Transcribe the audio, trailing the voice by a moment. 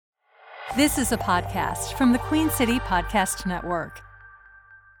This is a podcast from the Queen City Podcast Network.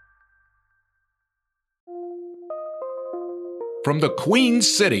 From the Queen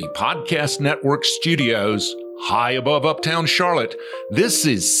City Podcast Network studios, high above Uptown Charlotte, this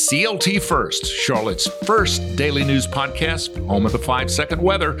is CLT First, Charlotte's first daily news podcast, home of the 5-second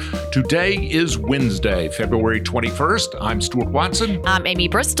weather. Today is Wednesday, February 21st. I'm Stuart Watson. I'm Amy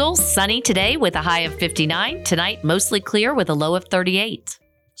Bristol. Sunny today with a high of 59. Tonight, mostly clear with a low of 38.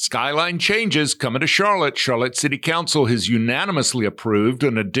 Skyline changes coming to Charlotte. Charlotte City Council has unanimously approved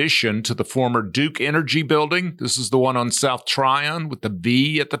an addition to the former Duke Energy building. This is the one on South Tryon with the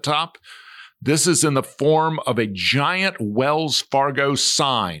V at the top. This is in the form of a giant Wells Fargo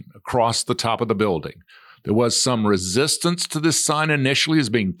sign across the top of the building. There was some resistance to this sign initially as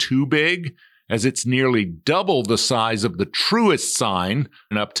being too big, as it's nearly double the size of the Truist sign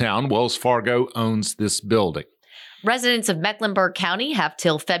in Uptown. Wells Fargo owns this building. Residents of Mecklenburg County have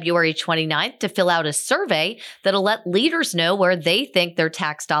till February 29th to fill out a survey that'll let leaders know where they think their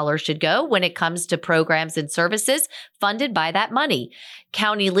tax dollars should go when it comes to programs and services funded by that money.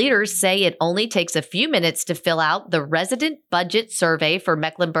 County leaders say it only takes a few minutes to fill out the Resident Budget Survey for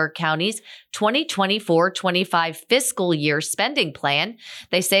Mecklenburg County's 2024-25 fiscal year spending plan.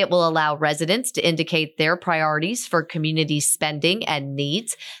 They say it will allow residents to indicate their priorities for community spending and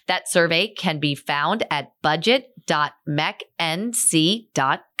needs. That survey can be found at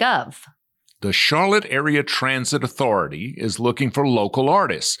budget.mecnc.gov. The Charlotte Area Transit Authority is looking for local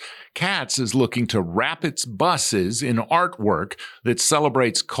artists. CATS is looking to wrap its buses in artwork that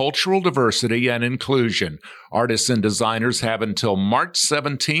celebrates cultural diversity and inclusion. Artists and designers have until March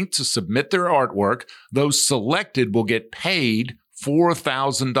 17th to submit their artwork. Those selected will get paid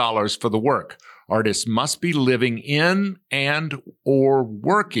 $4,000 for the work. Artists must be living in and or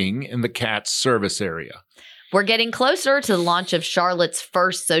working in the CATS service area. We're getting closer to the launch of Charlotte's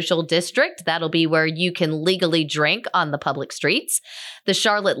first social district. That'll be where you can legally drink on the public streets. The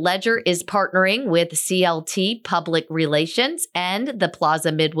Charlotte Ledger is partnering with CLT Public Relations and the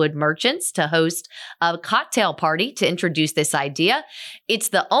Plaza Midwood Merchants to host a cocktail party to introduce this idea. It's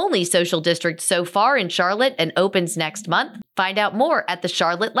the only social district so far in Charlotte and opens next month. Find out more at the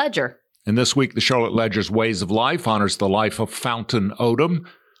Charlotte Ledger. And this week, the Charlotte Ledger's Ways of Life honors the life of Fountain Odom.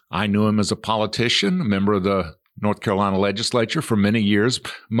 I knew him as a politician, a member of the North Carolina legislature for many years.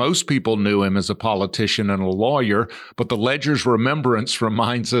 Most people knew him as a politician and a lawyer, but the Ledger's remembrance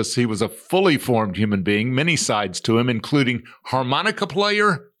reminds us he was a fully formed human being, many sides to him, including harmonica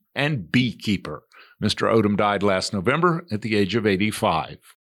player and beekeeper. Mr. Odom died last November at the age of 85.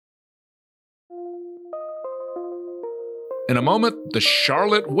 In a moment, the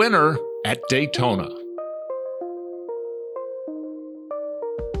Charlotte winner at Daytona.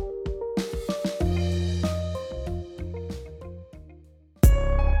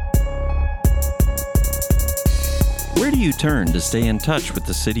 Where do you turn to stay in touch with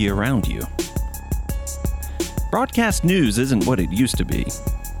the city around you? Broadcast news isn't what it used to be,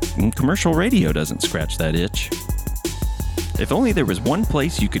 and commercial radio doesn't scratch that itch. If only there was one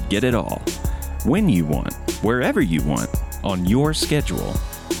place you could get it all, when you want, wherever you want, on your schedule.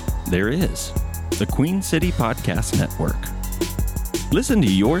 There is the Queen City Podcast Network. Listen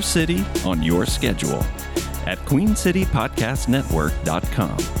to your city on your schedule at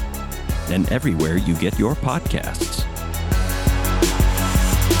queencitypodcastnetwork.com and everywhere you get your podcasts.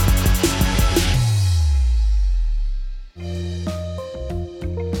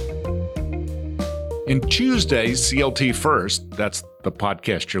 In Tuesday's CLT First, that's the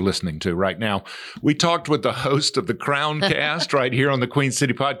podcast you're listening to right now, we talked with the host of the Crown Cast right here on the Queen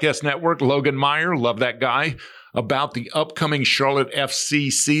City Podcast Network, Logan Meyer, love that guy, about the upcoming Charlotte FC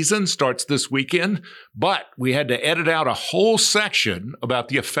season. Starts this weekend, but we had to edit out a whole section about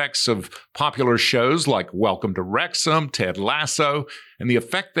the effects of popular shows like Welcome to Wrexham, Ted Lasso, and the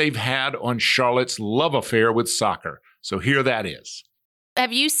effect they've had on Charlotte's love affair with soccer. So here that is.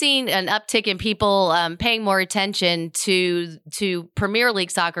 Have you seen an uptick in people paying more attention to Premier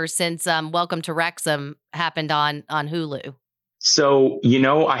League soccer since Welcome to Wrexham happened on Hulu? So,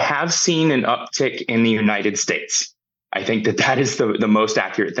 I have seen an uptick in the United States. I think that is the most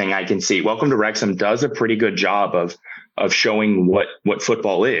accurate thing I can see. Welcome to Wrexham does a pretty good job of showing what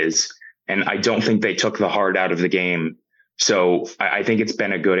football is. And I don't think they took the heart out of the game. So I think it's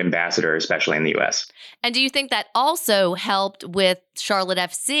been a good ambassador, especially in the U.S. And do you think that also helped with Charlotte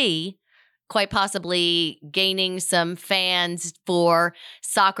FC quite possibly gaining some fans for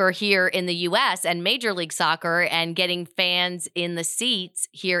soccer here in the U.S. and Major League Soccer and getting fans in the seats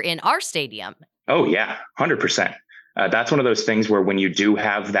here in our stadium? Oh, yeah, 100%. That's one of those things where when you do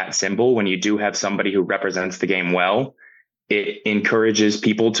have that symbol, when you do have somebody who represents the game well, it encourages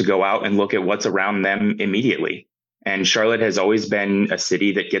people to go out and look at what's around them immediately. And Charlotte has always been a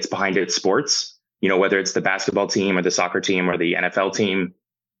city that gets behind its sports, whether it's the basketball team or the soccer team or the NFL team.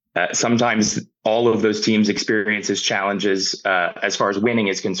 Sometimes all of those teams experiences challenges as far as winning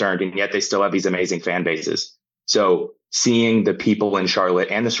is concerned, and yet they still have these amazing fan bases. So seeing the people in Charlotte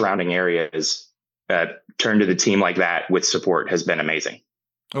and the surrounding areas turn to the team like that with support has been amazing.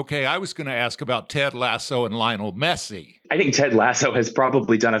 Okay, I was going to ask about Ted Lasso and Lionel Messi. I think Ted Lasso has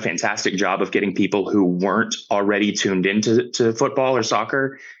probably done a fantastic job of getting people who weren't already tuned into football or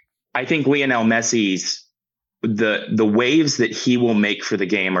soccer. I think Lionel Messi's the waves that he will make for the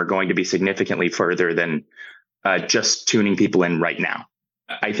game are going to be significantly further than just tuning people in right now.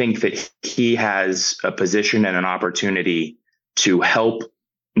 I think that he has a position and an opportunity to help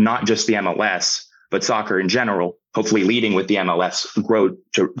not just the MLS, but soccer in general, hopefully leading with the MLS, grow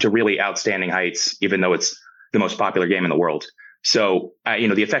to really outstanding heights, even though it's the most popular game in the world. So,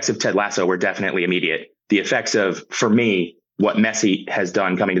 the effects of Ted Lasso were definitely immediate. The effects of, for me, what Messi has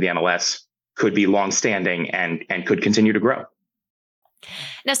done coming to the MLS could be longstanding and could continue to grow.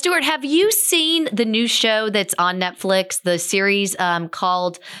 Now, Stuart, have you seen the new show that's on Netflix, the series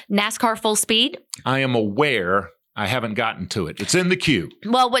called NASCAR Full Speed? I am aware. I haven't gotten to it. It's in the queue.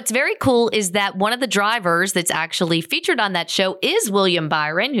 Well, what's very cool is that one of the drivers that's actually featured on that show is William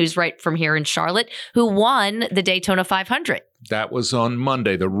Byron, who's right from here in Charlotte, who won the Daytona 500. That was on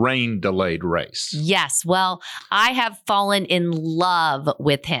Monday, the rain-delayed race. Yes. Well, I have fallen in love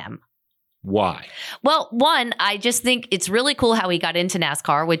with him. Why? Well, one, I just think it's really cool how he got into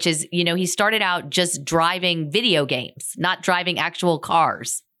NASCAR, which is, he started out just driving video games, not driving actual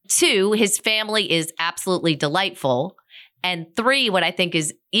cars. 2, his family is absolutely delightful. And 3, what I think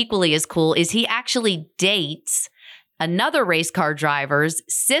is equally as cool is he actually dates another race car driver's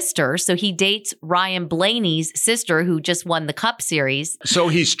sister. So he dates Ryan Blaney's sister, who just won the Cup Series. So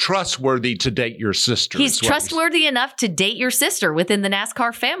he's trustworthy to date your sister. He's trustworthy enough to date your sister within the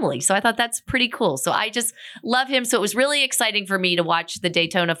NASCAR family. So I thought that's pretty cool. So I just love him. So it was really exciting for me to watch the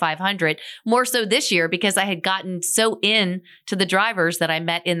Daytona 500, more so this year because I had gotten so into the drivers that I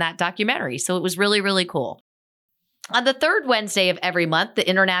met in that documentary. So it was really, really cool. On the third Wednesday of every month, the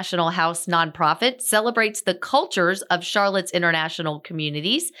International House nonprofit celebrates the cultures of Charlotte's international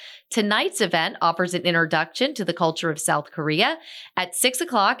communities. Tonight's event offers an introduction to the culture of South Korea at 6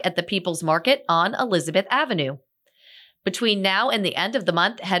 o'clock at the People's Market on Elizabeth Avenue. Between now and the end of the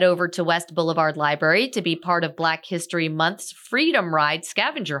month, head over to West Boulevard Library to be part of Black History Month's Freedom Ride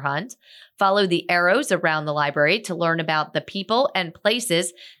scavenger hunt. Follow the arrows around the library to learn about the people and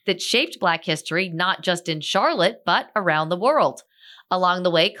places that shaped Black history, not just in Charlotte, but around the world. Along the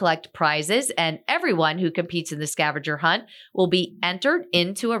way, collect prizes, and everyone who competes in the scavenger hunt will be entered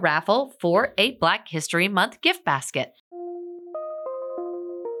into a raffle for a Black History Month gift basket.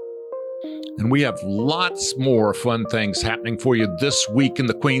 And we have lots more fun things happening for you this week in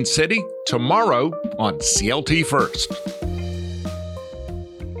the Queen City, tomorrow on CLT First.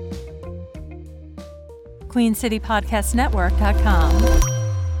 QueenCityPodcastNetwork.com.